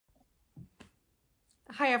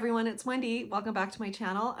Hi everyone, it's Wendy. Welcome back to my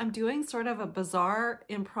channel. I'm doing sort of a bizarre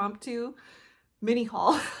impromptu mini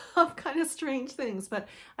haul of kind of strange things, but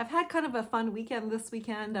I've had kind of a fun weekend this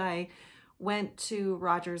weekend. I went to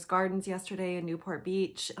Rogers Gardens yesterday in Newport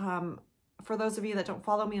Beach. For those of you that don't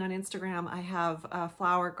follow me on Instagram, I have a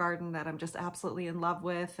flower garden that I'm just absolutely in love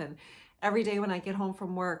with, and every day when I get home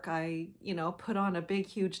from work, I, put on a big,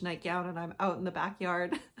 huge nightgown and I'm out in the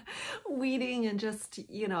backyard weeding and just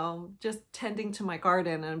tending to my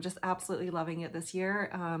garden. And I'm just absolutely loving it this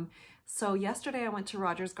year. So yesterday I went to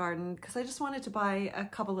Rogers Garden because I just wanted to buy a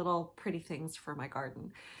couple little pretty things for my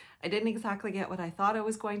garden. I didn't exactly get what I thought I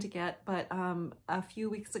was going to get, but a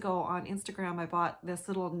few weeks ago on Instagram, I bought this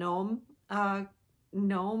little gnome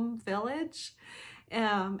village.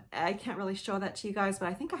 I can't really show that to you guys, but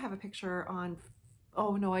I think I have a picture on,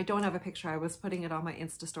 oh no, I don't have a picture. I was putting it on my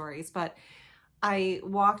Insta stories, but I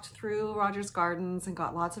walked through Rogers Gardens and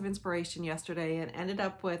got lots of inspiration yesterday and ended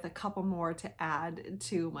up with a couple more to add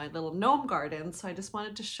to my little gnome garden. So I just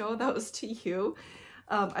wanted to show those to you.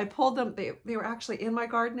 I pulled them, they were actually in my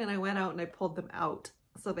garden, and I went out and I pulled them out.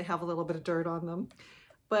 So they have a little bit of dirt on them.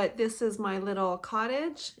 But this is my little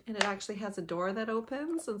cottage, and it actually has a door that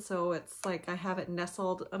opens. And so it's like I have it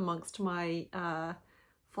nestled amongst my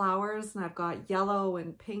flowers, and I've got yellow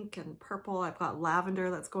and pink and purple. I've got lavender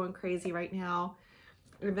that's going crazy right now.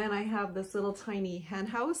 And then I have this little tiny hen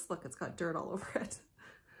house. Look, it's got dirt all over it.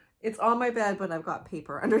 It's on my bed, but I've got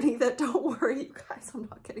paper underneath it. Don't worry, you guys, I'm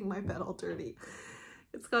not getting my bed all dirty.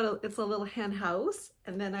 It's a little hen house,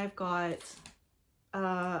 and then I've got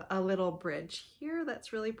a little bridge here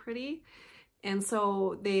that's really pretty. And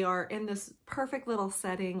so they are in this perfect little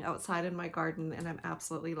setting outside in my garden, and I'm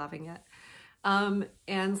absolutely loving it.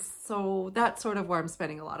 And so that's sort of where I'm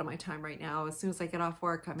spending a lot of my time right now. As soon as I get off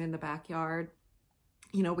work, I'm in the backyard.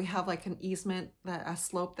 We have like an easement, a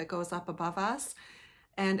slope that goes up above us.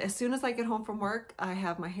 And as soon as I get home from work, I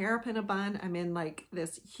have my hair up in a bun. I'm in like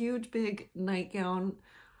this huge big nightgown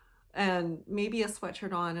and maybe a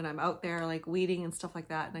sweatshirt on, and I'm out there like weeding and stuff like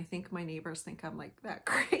that. And I think my neighbors think I'm like that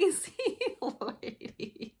crazy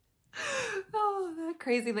lady. Oh, that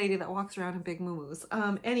crazy lady that walks around in big moo-moos.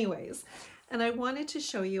 Anyways, and I wanted to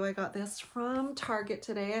show you, I got this from Target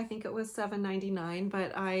today. I think it was $7.99,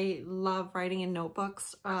 but I love writing in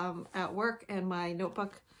notebooks at work, and my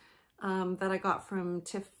notebook that I got from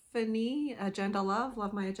Tiffany, Agenda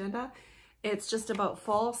Love my agenda. It's just about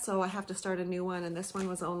full, so I have to start a new one, and this one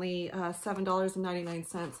was only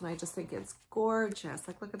 $7.99, and I just think it's gorgeous.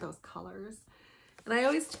 Like, look at those colors. And I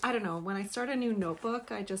don't know, when I start a new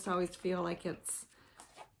notebook, I just always feel like it's,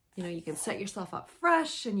 you can set yourself up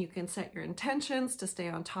fresh, and you can set your intentions to stay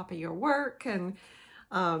on top of your work. And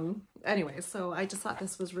anyway, so I just thought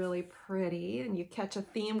this was really pretty, and you catch a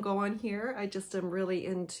theme going here. I just am really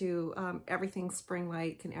into everything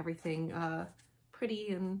spring-like and everything pretty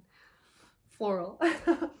and floral.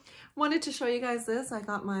 Wanted to show you guys this. I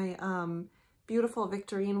got my beautiful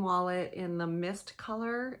Victorine wallet in the mist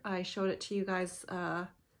color. I showed it to you guys about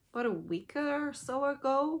a week or so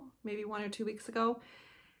ago, maybe 1 or 2 weeks ago,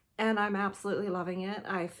 and I'm absolutely loving it.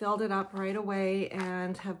 I filled it up right away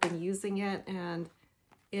and have been using it, and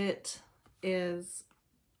it is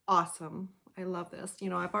awesome. I love this.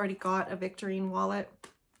 I've already got a Victorine wallet,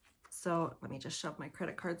 so let me just shove my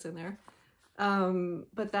credit cards in there.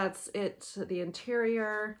 But that's it. The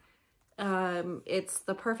interior, it's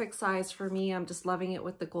the perfect size for me. I'm just loving it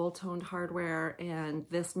with the gold toned hardware, and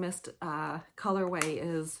this mist colorway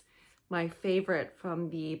is my favorite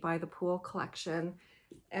from the By the Pool collection.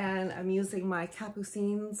 And I'm using my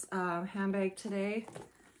Capucines handbag today.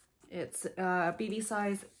 It's BB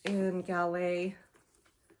size in Gallet.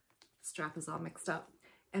 Strap is all mixed up.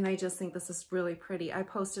 And I just think this is really pretty. I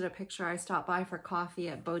posted a picture. I stopped by for coffee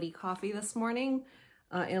at Bodie Coffee this morning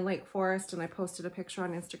in Lake Forest, and I posted a picture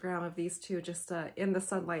on Instagram of these two just in the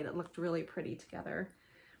sunlight. It looked really pretty together.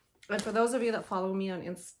 And for those of you that follow me on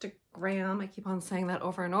Instagram, I keep on saying that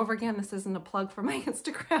over and over again. This isn't a plug for my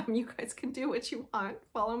Instagram. You guys can do what you want.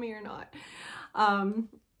 Follow me or not.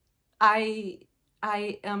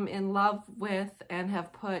 I am in love with and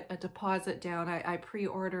have put a deposit down. I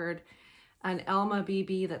pre-ordered an Elma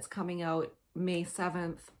BB that's coming out May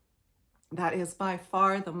 7th. That is by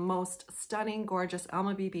far the most stunning, gorgeous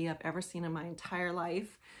Elma BB I've ever seen in my entire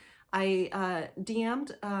life. I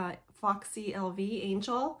DM'd Foxy LV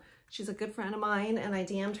Angel. She's a good friend of mine, and I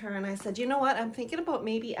DM'd her and I said, you know what, I'm thinking about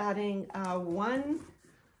maybe adding one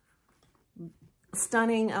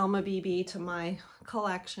stunning Elma BB to my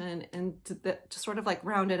collection, and to sort of like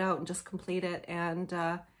round it out and just complete it. And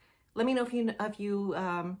let me know if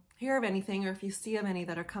you hear of anything, or if you see of any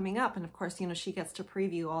that are coming up. And of course, she gets to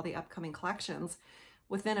preview all the upcoming collections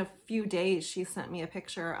within a few days, she sent me a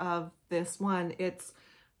picture of this one. It's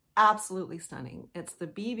absolutely stunning. It's the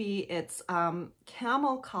BB. It's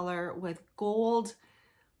camel color with gold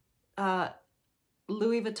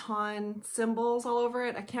Louis Vuitton symbols all over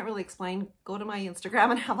it. I can't really explain. Go to my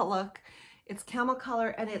Instagram and have a look. It's camel color,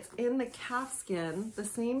 and it's in the calf skin, the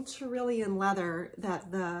same Tyrolean leather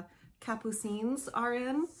that the capucines are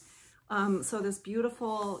in. So this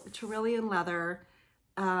beautiful Tyrolean leather,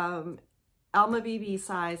 Alma BB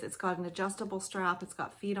size. It's got an adjustable strap. It's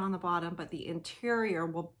got feet on the bottom, but the interior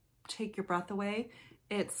will take your breath away.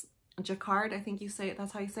 It's jacquard, I think you say it,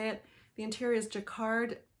 that's how you say it. The interior is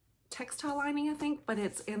jacquard textile lining, I think, but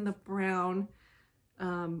it's in the brown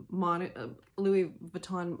Louis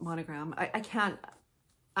Vuitton monogram.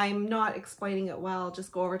 I'm not explaining it well.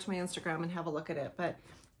 Just go over to my Instagram and have a look at it. But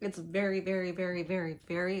it's very, very, very, very,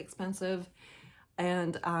 very expensive.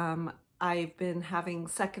 And I've been having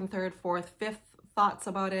second, third, fourth, fifth thoughts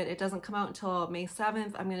about it. It doesn't come out until May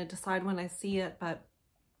 7th. I'm going to decide when I see it, but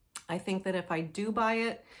I think that if I do buy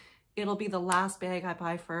it, it'll be the last bag I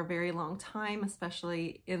buy for a very long time,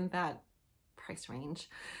 especially in that price range.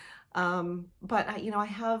 But I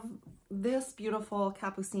have this beautiful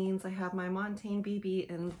capucines. I have my Montaigne BB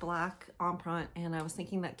in black empreinte, and I was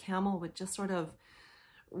thinking that camel would just sort of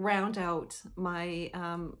round out my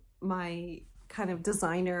my kind of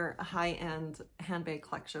designer high-end handbag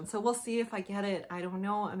collection. So we'll see if I get it. I don't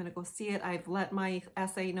know. I'm gonna go see it. I've let my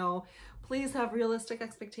SA know, please have realistic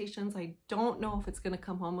expectations. I don't know if it's gonna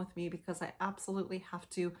come home with me, because I absolutely have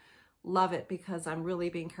to love it, because I'm really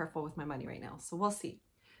being careful with my money right now. So we'll see.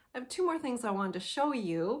 I have two more things I wanted to show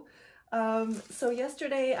you. So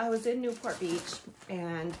yesterday I was in Newport Beach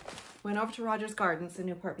and went over to Rogers Gardens in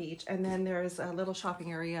Newport Beach, and then there's a little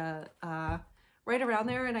shopping area right around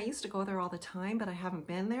there, and I used to go there all the time, but I haven't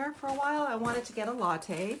been there for a while. I wanted to get a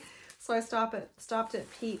latte, so I stopped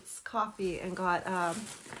at Pete's Coffee and got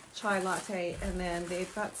chai latte, and then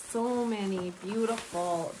they've got so many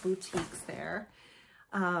beautiful boutiques there,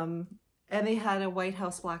 and they had a White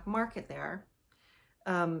House Black Market there.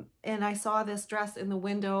 And I saw this dress in the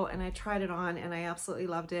window and I tried it on and I absolutely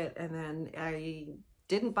loved it, and then I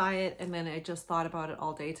didn't buy it, and then I just thought about it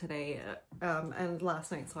all day today and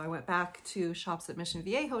last night. So I went back to Shops at Mission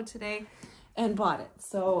Viejo today and bought it.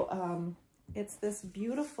 So it's this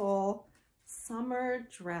beautiful summer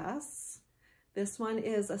dress. This one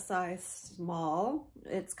is a size small.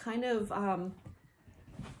 It's kind of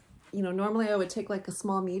normally I would take like a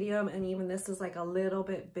small medium, and even this is like a little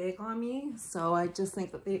bit big on me. So I just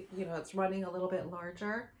think that it's running a little bit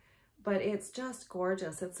larger, but it's just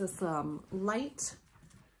gorgeous. It's this light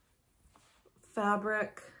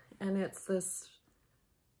fabric, and it's this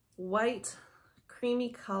white creamy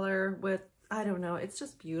color with, I don't know, it's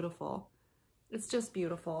just beautiful. It's just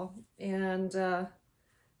beautiful. And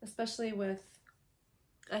especially with,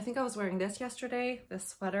 I think I was wearing this yesterday, this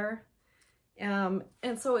sweater. And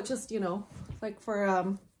so it just, like for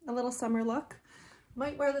a little summer look.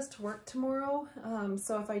 Might wear this to work tomorrow.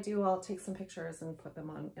 So if I do, I'll take some pictures and put them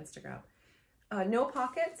on Instagram. No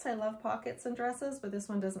pockets. I love pockets in dresses, but this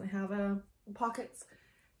one doesn't have pockets.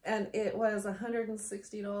 And it was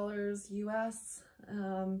 $160 US.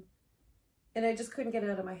 And I just couldn't get it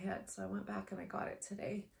out of my head. So I went back and I got it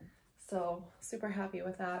today. So super happy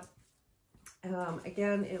with that.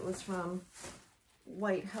 Again, it was from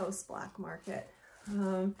White House Black Market.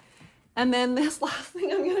 And then this last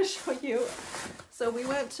thing I'm going to show you. So we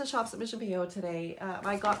went to Shops at Mission Viejo today.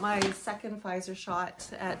 I got my second Pfizer shot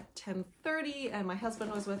at 10:30, and my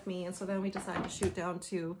husband was with me. And so then we decided to shoot down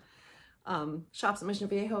to Shops at Mission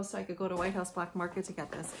Viejo so I could go to White House Black Market to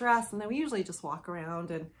get this dress. And then we usually just walk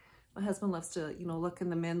around, and my husband loves to, look in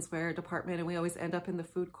the menswear department, and we always end up in the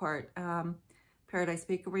food court. Paradise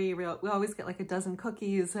Bakery, we always get like a dozen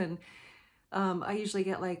cookies, and I usually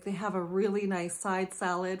get they have a really nice side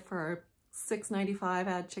salad for $6.95,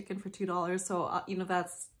 add chicken for $2. So,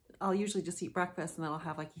 I'll usually just eat breakfast, and then I'll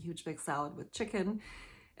have like a huge big salad with chicken,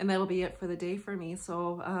 and that'll be it for the day for me.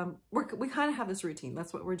 So we kind of have this routine.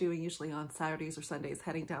 That's what we're doing usually on Saturdays or Sundays,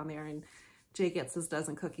 heading down there, and Jay gets his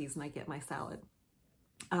dozen cookies and I get my salad.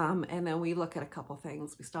 And then we look at a couple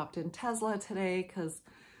things. We stopped in Tesla today because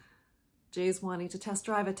Jay's wanting to test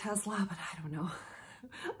drive a Tesla, but I don't know.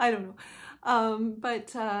 I don't know.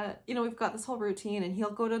 We've got this whole routine, and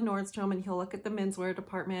he'll go to Nordstrom and he'll look at the menswear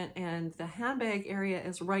department, and the handbag area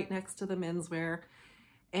is right next to the menswear.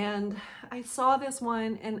 And I saw this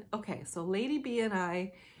one, and okay, so Lady B and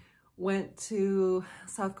I went to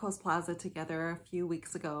South Coast Plaza together a few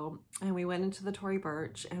weeks ago, and we went into the Tory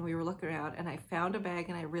Burch and we were looking around, and I found a bag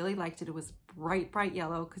and I really liked it. It was bright, bright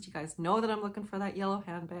yellow, because you guys know that I'm looking for that yellow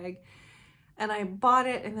handbag. and I bought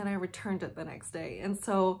it and then I returned it the next day. And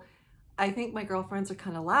so I think my girlfriends are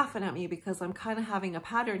kind of laughing at me because I'm kind of having a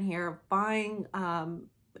pattern here of buying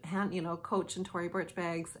Coach and Tory Burch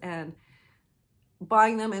bags and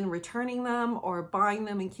buying them and returning them, or buying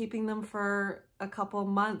them and keeping them for a couple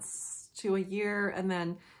months to a year and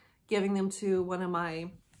then giving them to one of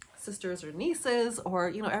my sisters or nieces,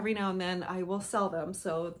 or every now and then I will sell them.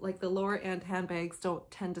 So like the lower end handbags don't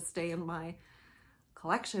tend to stay in my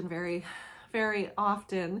collection very, very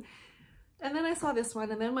often. And then I saw this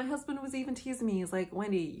one, and then my husband was even teasing me. He's like,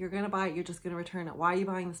 Wendy, you're gonna buy it, you're just gonna return it. Why are you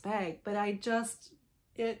buying this bag? But I don't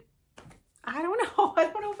know. I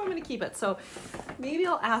don't know if I'm gonna keep it. So maybe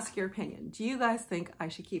I'll ask your opinion. Do you guys think I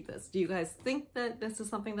should keep this? Do you guys think that this is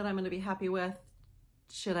something that I'm gonna be happy with?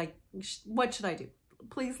 What should I do?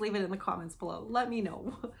 Please leave it in the comments below. Let me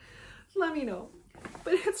know. Let me know.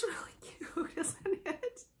 But it's really cute, isn't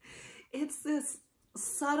it? It's this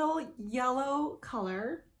subtle yellow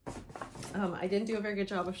color. I didn't do a very good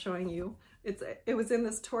job of showing you. It was in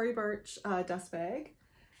this Tory Burch dust bag.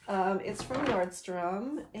 It's from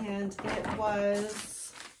Nordstrom, and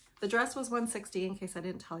the dress was $160 in case I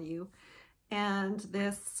didn't tell you, and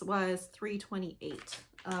this was $328.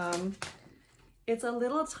 It's a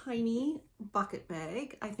little tiny bucket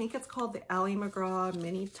bag. I think it's called the McGraw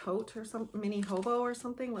mini tote or mini hobo or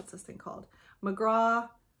something. What's this thing called? McGraw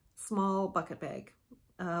small bucket bag,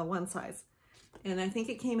 one size. And I think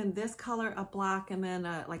it came in this color, a black, and then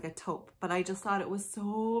like a taupe. But I just thought it was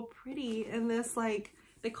so pretty in this, like,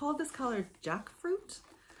 they called this color Jackfruit.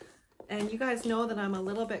 And you guys know that I'm a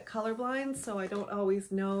little bit colorblind, so I don't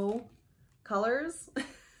always know colors.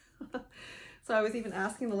 So I was even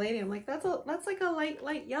asking the lady, I'm like, that's like a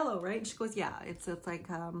light yellow, right? And she goes, yeah, it's like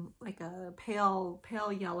a pale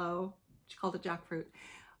yellow. She called it Jackfruit.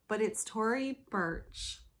 But it's Tory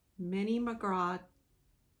Burch mini McGraw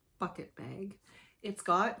bucket bag. It's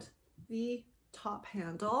got the top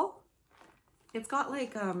handle. It's got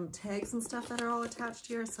like tags and stuff that are all attached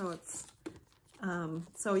here. So it's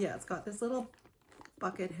yeah, it's got this little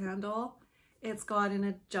bucket handle. It's got an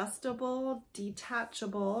adjustable,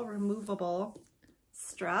 detachable, removable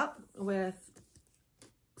strap with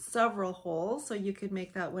several holes, so you could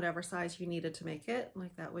make that whatever size you needed to make it.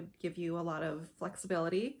 Like, that would give you a lot of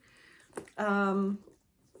flexibility.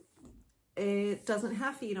 It doesn't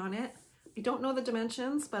have feet on it. I don't know the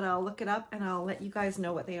dimensions, but I'll look it up and I'll let you guys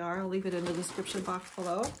know what they are. I'll leave it in the description box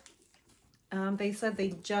below. They said they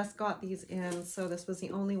just got these in, so this was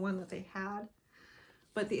the only one that they had.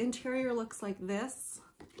 But the interior looks like this.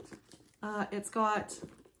 It's got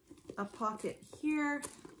a pocket here,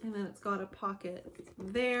 and then it's got a pocket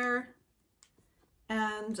there.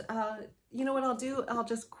 And you know what I'll do? I'll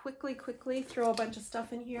just quickly throw a bunch of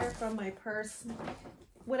stuff in here from my purse.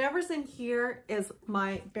 Whatever's in here is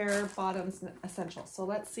my bare bottoms essentials. So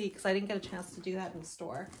let's see, because I didn't get a chance to do that in the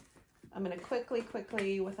store. I'm gonna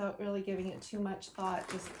quickly, without really giving it too much thought,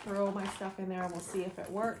 just throw my stuff in there and we'll see if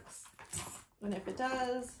it works. And if it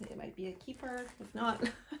does, it might be a keeper. If not,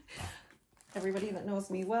 everybody that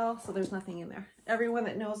knows me well, so there's nothing in there. Everyone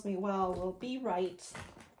that knows me well will be right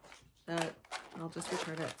that I'll just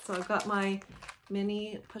return it. So I've got my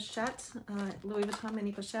mini pochette, Louis Vuitton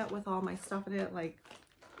mini pochette with all my stuff in it, like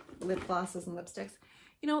lip glosses and lipsticks.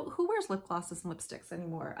 You know, who wears lip glosses and lipsticks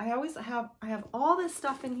anymore? I have all this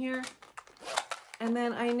stuff in here, and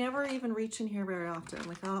then I never even reach in here very often.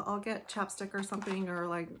 Like I'll get chapstick or something, or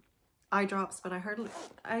like eye drops, but I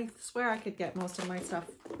swear I could get most of my stuff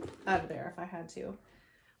out of there if I had to.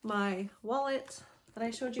 My wallet that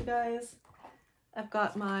I showed you guys. I've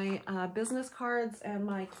got my business cards and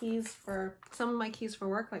my keys for, some of my keys for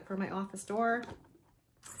work, like for my office door.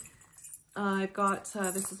 I've got,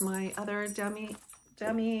 this is my other demi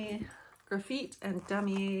graphite and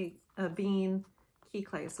demi bean key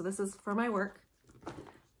clay. So this is for my work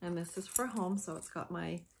and this is for home. So it's got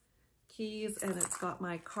my keys and it's got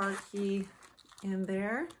my car key in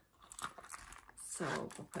there. So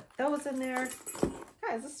we'll put those in there.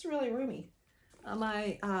 Guys, this is really roomy.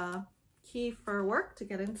 My key for work to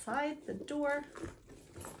get inside the door.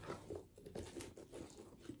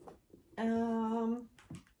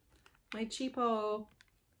 My cheapo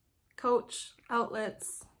Coach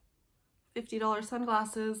outlets $50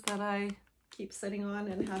 sunglasses that I keep sitting on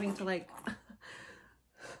and having to like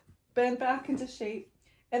bend back into shape.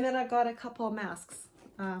 And then I've got a couple of masks.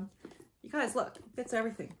 You guys, look, fits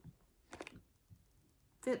everything.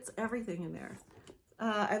 Fits everything in there.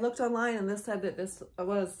 I looked online and this said that this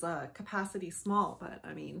was capacity small, but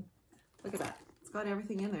I mean, look at that. It's got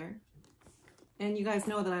everything in there. And you guys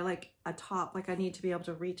know that I like a top, like I need to be able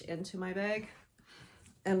to reach into my bag.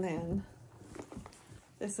 And then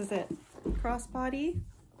this is it. crossbody.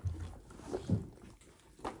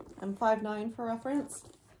 I'm 5'9" for reference.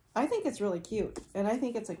 I think it's really cute, and I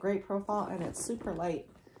think it's a great profile, and it's super light.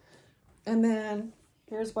 And then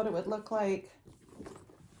here's what it would look like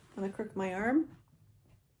when I crook my arm.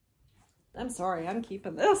 I'm sorry, I'm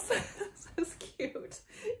keeping this. This is cute.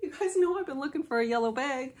 You guys know I've been looking for a yellow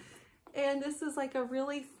bag, and this is like a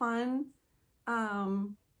really fun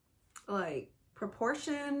like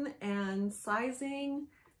proportion and sizing,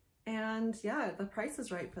 and yeah, the price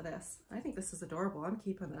is right for this. I think this is adorable. I'm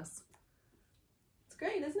keeping this. It's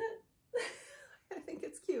great, isn't it? I think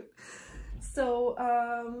it's cute. So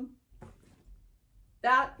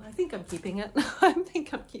that, I think I'm keeping it. I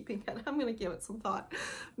think I'm keeping it. I'm gonna give it some thought.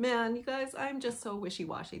 Man, you guys, I'm just so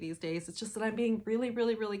wishy-washy these days. It's just that I'm being really,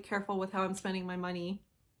 really, really careful with how I'm spending my money.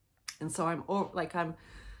 And so I'm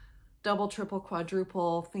double, triple,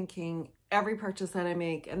 quadruple thinking every purchase that I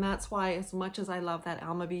make. And that's why, as much as I love that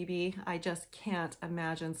Alma BB, I just can't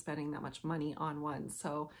imagine spending that much money on one.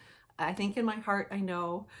 So I think in my heart, I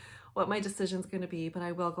know what my decision's going to be, but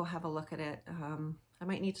I will go have a look at it. I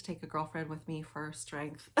might need to take a girlfriend with me for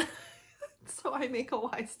strength so I make a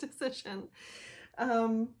wise decision.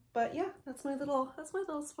 But yeah, that's my little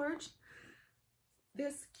splurge.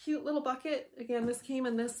 This cute little bucket, again, this came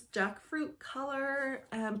in this jackfruit color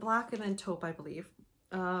and black and then taupe, I believe.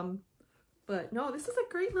 But no, this is a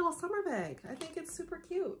great little summer bag. I think it's super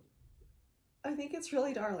cute. I think it's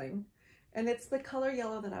really darling. And it's the color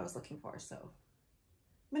yellow that I was looking for, so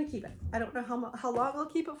I'm gonna keep it. I don't know how long I'll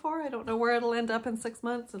keep it for. I don't know where it'll end up in 6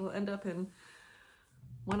 months. It'll end up in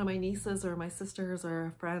one of my nieces or my sisters or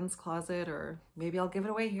a friend's closet, or maybe I'll give it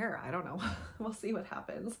away here. I don't know. We'll see what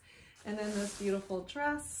happens. And then this beautiful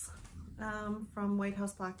dress from White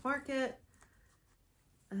House Black Market.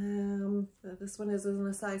 This one is in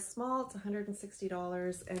a size small. It's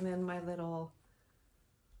 $160. And then my little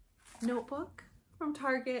notebook from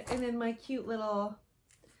Target, and then my cute little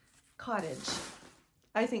cottage.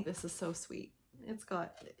 I think this is so sweet.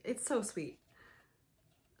 It's so sweet.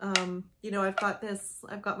 You know, I've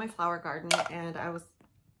got my flower garden, and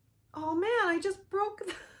oh man, I just broke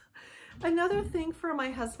another thing for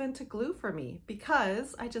my husband to glue for me,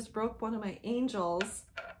 because I just broke one of my angels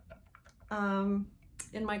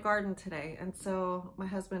in my garden today. And so my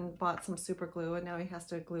husband bought some super glue, and now he has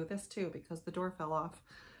to glue this too because the door fell off.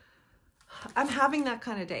 I'm having that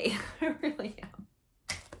kind of day. I really am.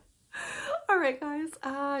 All right, guys,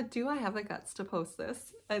 do I have the guts to post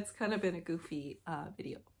this? It's kind of been a goofy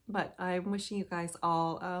video, but I'm wishing you guys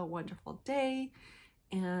all a wonderful day,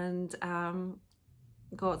 and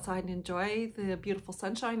go outside and enjoy the beautiful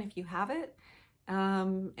sunshine if you have it,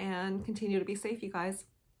 and continue to be safe, you guys.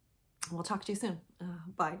 We'll talk to you soon.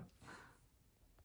 Bye.